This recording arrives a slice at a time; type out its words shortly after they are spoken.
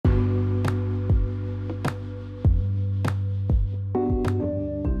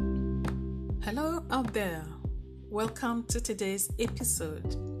out there, welcome to today's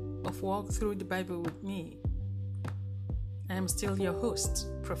episode of Walk Through the Bible with me. I am still your host,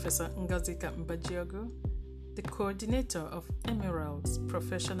 Professor Ngazika Mbajiogo, the coordinator of Emerald's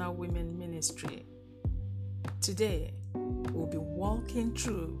Professional Women Ministry. Today, we'll be walking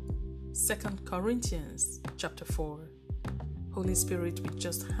through 2 Corinthians chapter 4. Holy Spirit, we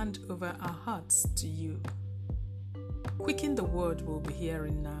just hand over our hearts to you. Quicken the word we'll be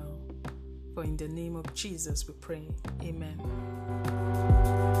hearing now. For in the name of Jesus we pray. Amen.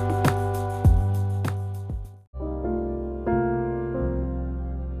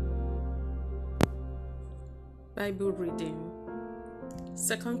 Bible reading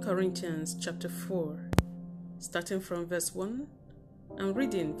 2 Corinthians chapter 4, starting from verse 1 and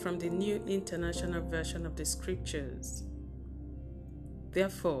reading from the New International Version of the Scriptures.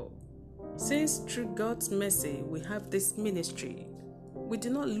 Therefore, since through God's mercy we have this ministry, we do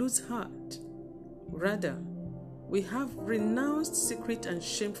not lose heart. Rather, we have renounced secret and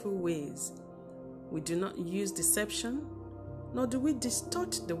shameful ways. We do not use deception, nor do we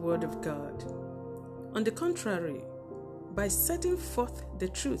distort the word of God. On the contrary, by setting forth the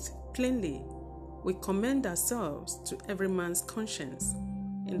truth plainly, we commend ourselves to every man's conscience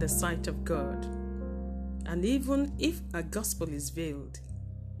in the sight of God. And even if our gospel is veiled,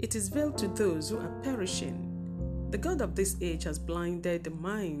 it is veiled to those who are perishing. The God of this age has blinded the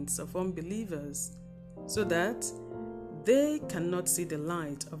minds of unbelievers so that they cannot see the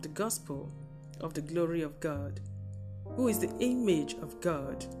light of the gospel of the glory of God, who is the image of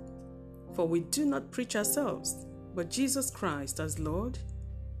God. For we do not preach ourselves, but Jesus Christ as Lord,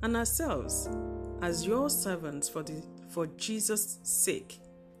 and ourselves as your servants for Jesus' sake.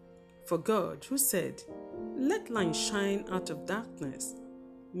 For God, who said, "Let light shine out of darkness,"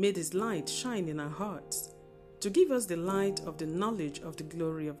 made his light shine in our hearts, to give us the light of the knowledge of the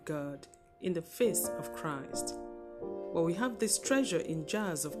glory of God in the face of Christ. But we have this treasure in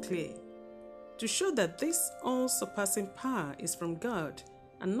jars of clay, to show that this all-surpassing power is from God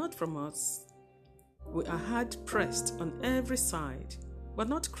and not from us. We are hard pressed on every side, but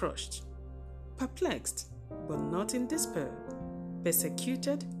not crushed, perplexed, but not in despair,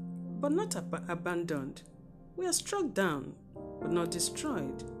 persecuted, but not abandoned. We are struck down, but not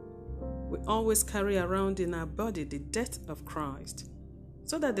destroyed. We always carry around in our body the death of Christ,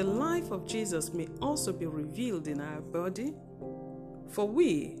 so that the life of Jesus may also be revealed in our body. For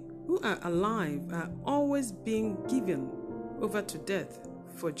we who are alive are always being given over to death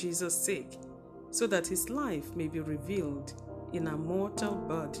for Jesus' sake, so that his life may be revealed in our mortal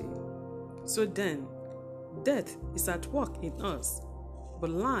body. So then, death is at work in us, but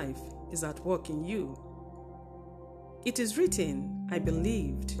life is at work in you. It is written, "I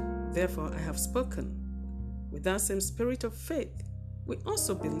believed, therefore I have spoken." With that same spirit of faith, we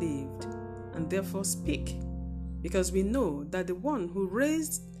also believed, and therefore speak, because we know that the one who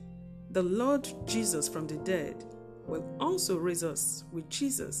raised the Lord Jesus from the dead will also raise us with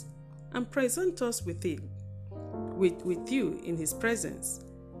Jesus and present us with him, with you in his presence.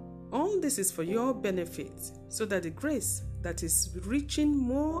 All this is for your benefit, so that the grace that is reaching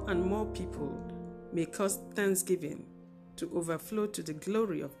more and more people may cause thanksgiving to overflow to the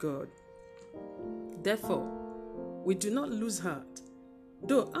glory of God. Therefore, we do not lose heart.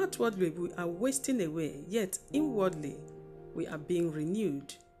 Though outwardly we are wasting away, yet inwardly we are being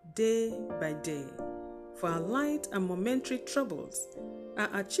renewed day by day. For our light and momentary troubles are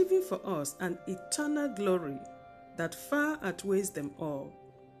achieving for us an eternal glory that far outweighs them all.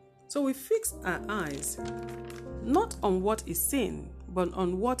 So we fix our eyes not on what is seen, but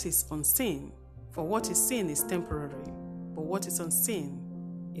on what is unseen. For what is seen is temporary, but what is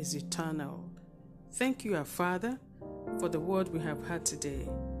unseen is eternal. Thank you, our Father, for the word we have heard today.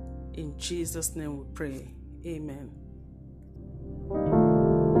 In Jesus' name we pray. Amen.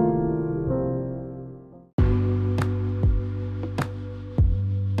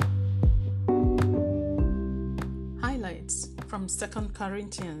 Highlights from 2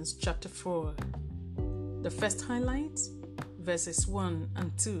 Corinthians chapter 4. The first highlight, verses 1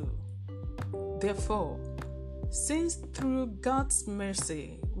 and 2. Therefore, since through God's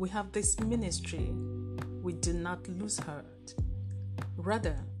mercy we have this ministry, we do not lose heart.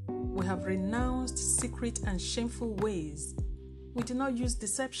 Rather, we have renounced secret and shameful ways. We do not use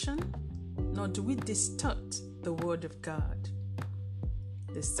deception, nor do we distort the word of God.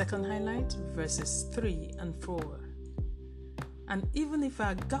 The second highlight, verses 3 and 4. And even if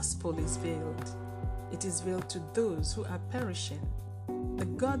our gospel is veiled, it is veiled to those who are perishing. The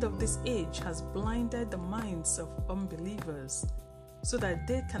God of this age has blinded the minds of unbelievers, so that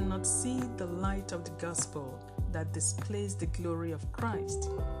they cannot see the light of the gospel that displays the glory of Christ.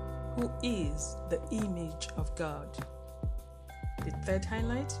 who is the image of God. The third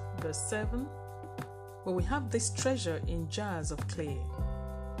highlight, verse 7, but we have this treasure in jars of clay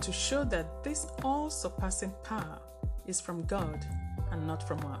to show that this all-surpassing power is from God and not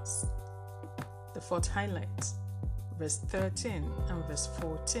from us. The fourth highlight, verse 13 and verse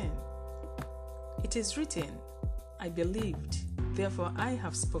 14. It is written, I believed, therefore I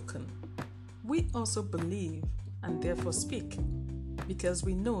have spoken. We also believe and therefore speak, because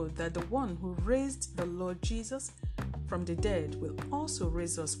we know that the one who raised the Lord Jesus from the dead will also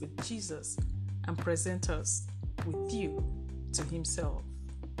raise us with Jesus and present us with you to himself.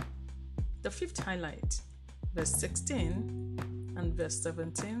 The fifth highlight, verse 16 and verse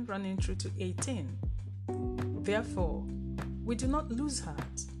 17 running through to 18. Therefore, we do not lose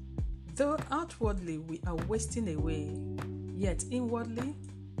heart. Though outwardly we are wasting away, yet inwardly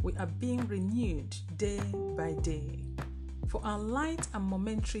we are being renewed day by day. For our light and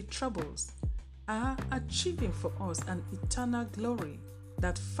momentary troubles are achieving for us an eternal glory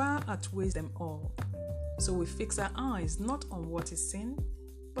that far outweighs them all. So we fix our eyes not on what is seen,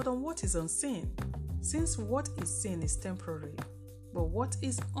 but on what is unseen, since what is seen is temporary, but what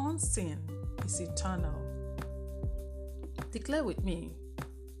is unseen is eternal. Declare with me,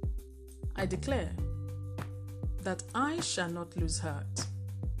 I declare that I shall not lose heart.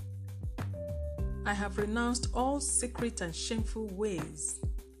 I have renounced all secret and shameful ways,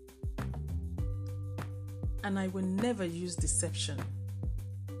 and I will never use deception.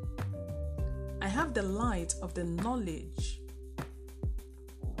 I have the light of the knowledge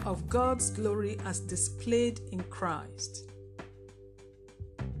of God's glory as displayed in Christ.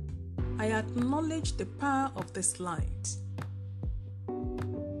 I acknowledge the power of this light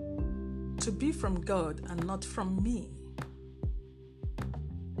to be from God and not from me,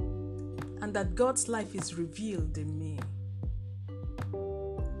 and that God's life is revealed in me.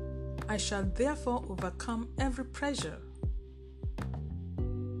 I shall therefore overcome every pressure,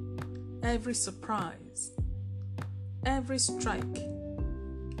 every surprise, every strike,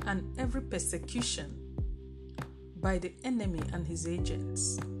 and every persecution by the enemy and his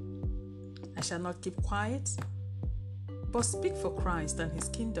agents. I shall not keep quiet, but speak for Christ and his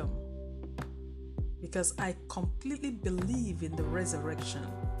kingdom, because I completely believe in the resurrection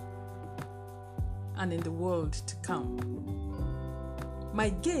and in the world to come. My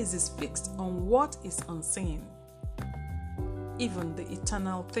gaze is fixed on what is unseen, even the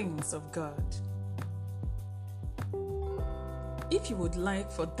eternal things of God. If you would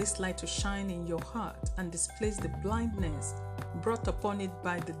like for this light to shine in your heart and displace the blindness brought upon it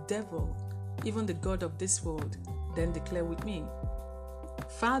by the devil, even the God of this world, then declare with me,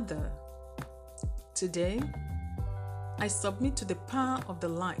 Father, today I submit to the power of the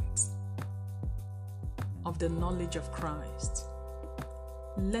light of the knowledge of Christ.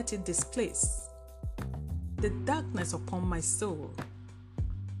 Let it displace the darkness upon my soul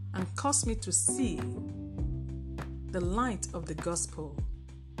and cause me to see the light of the gospel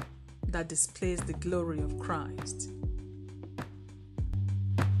that displays the glory of Christ.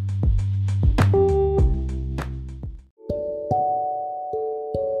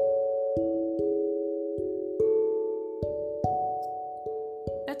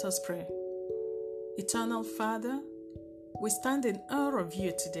 Let us pray. Eternal Father, we stand in awe of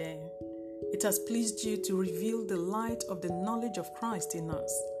you today. It has pleased you to reveal the light of the knowledge of Christ in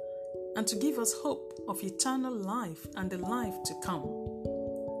us and to give us hope of eternal life and the life to come.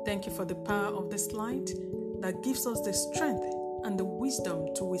 Thank you for the power of this light that gives us the strength and the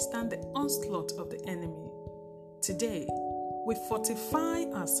wisdom to withstand the onslaught of the enemy. Today, we fortify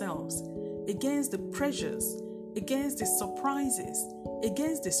ourselves against the pressures, against the surprises,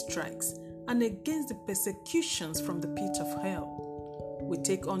 against the strikes, and against the persecutions from the pit of hell. We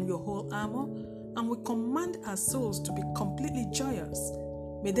take on your whole armor and we command our souls to be completely joyous.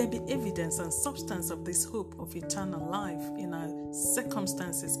 May there be evidence and substance of this hope of eternal life in our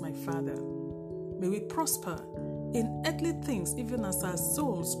circumstances, my Father. May we prosper in earthly things even as our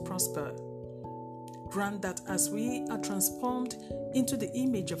souls prosper. Grant that as we are transformed into the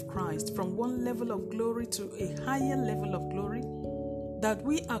image of Christ from one level of glory to a higher level of glory, that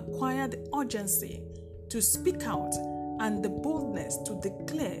we acquire the urgency to speak out and the boldness to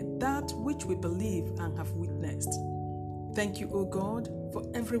declare that which we believe and have witnessed. Thank you, O God, for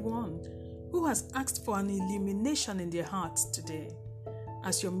everyone who has asked for an illumination in their hearts today.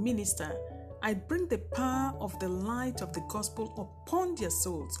 As your minister, I bring the power of the light of the gospel upon their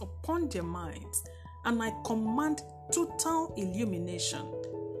souls, upon their minds, and I command total illumination.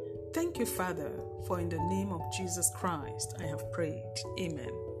 Thank you, Father, for in the name of Jesus Christ I have prayed.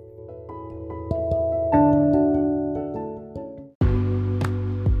 Amen.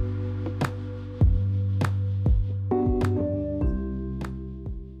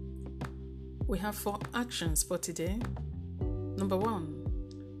 have 4 actions for today. Number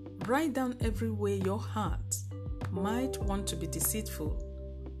 1, write down every way your heart might want to be deceitful,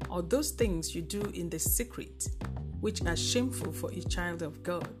 or those things you do in the secret which are shameful for a child of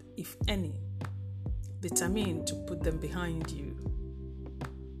God, if any. Determine to put them behind you.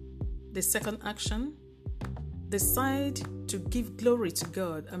 The second action, decide to give glory to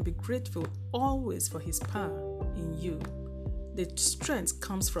God and be grateful always for His power in you. The strength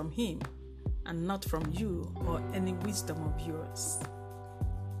comes from Him and not from you or any wisdom of yours.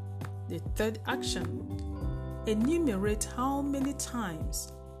 The third action, enumerate how many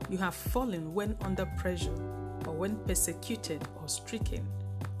times you have fallen when under pressure, or when persecuted or stricken,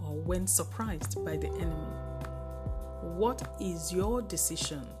 or when surprised by the enemy. What is your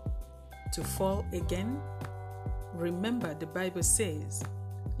decision? To fall again? Remember, the Bible says,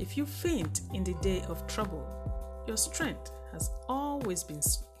 if you faint in the day of trouble, your strength has always been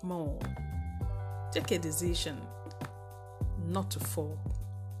small. Take a decision not to fall.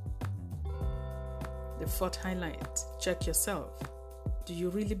 The fourth highlight, check yourself. Do you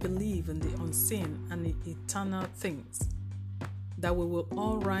really believe in the unseen and the eternal things? That we will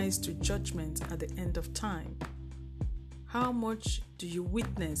all rise to judgment at the end of time. How much do you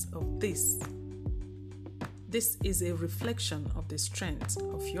witness of this? This is a reflection of the strength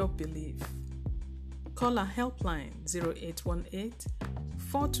of your belief. Call our helpline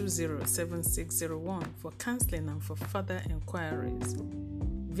 0818-420-7601 for counseling and for further inquiries.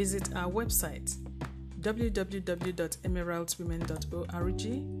 Visit our website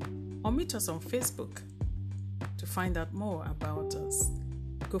www.emeraldswomen.org or meet us on Facebook to find out more about us.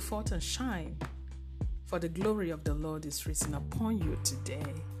 Go forth and shine, for the glory of the Lord is risen upon you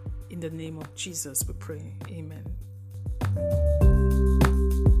today. In the name of Jesus we pray. Amen.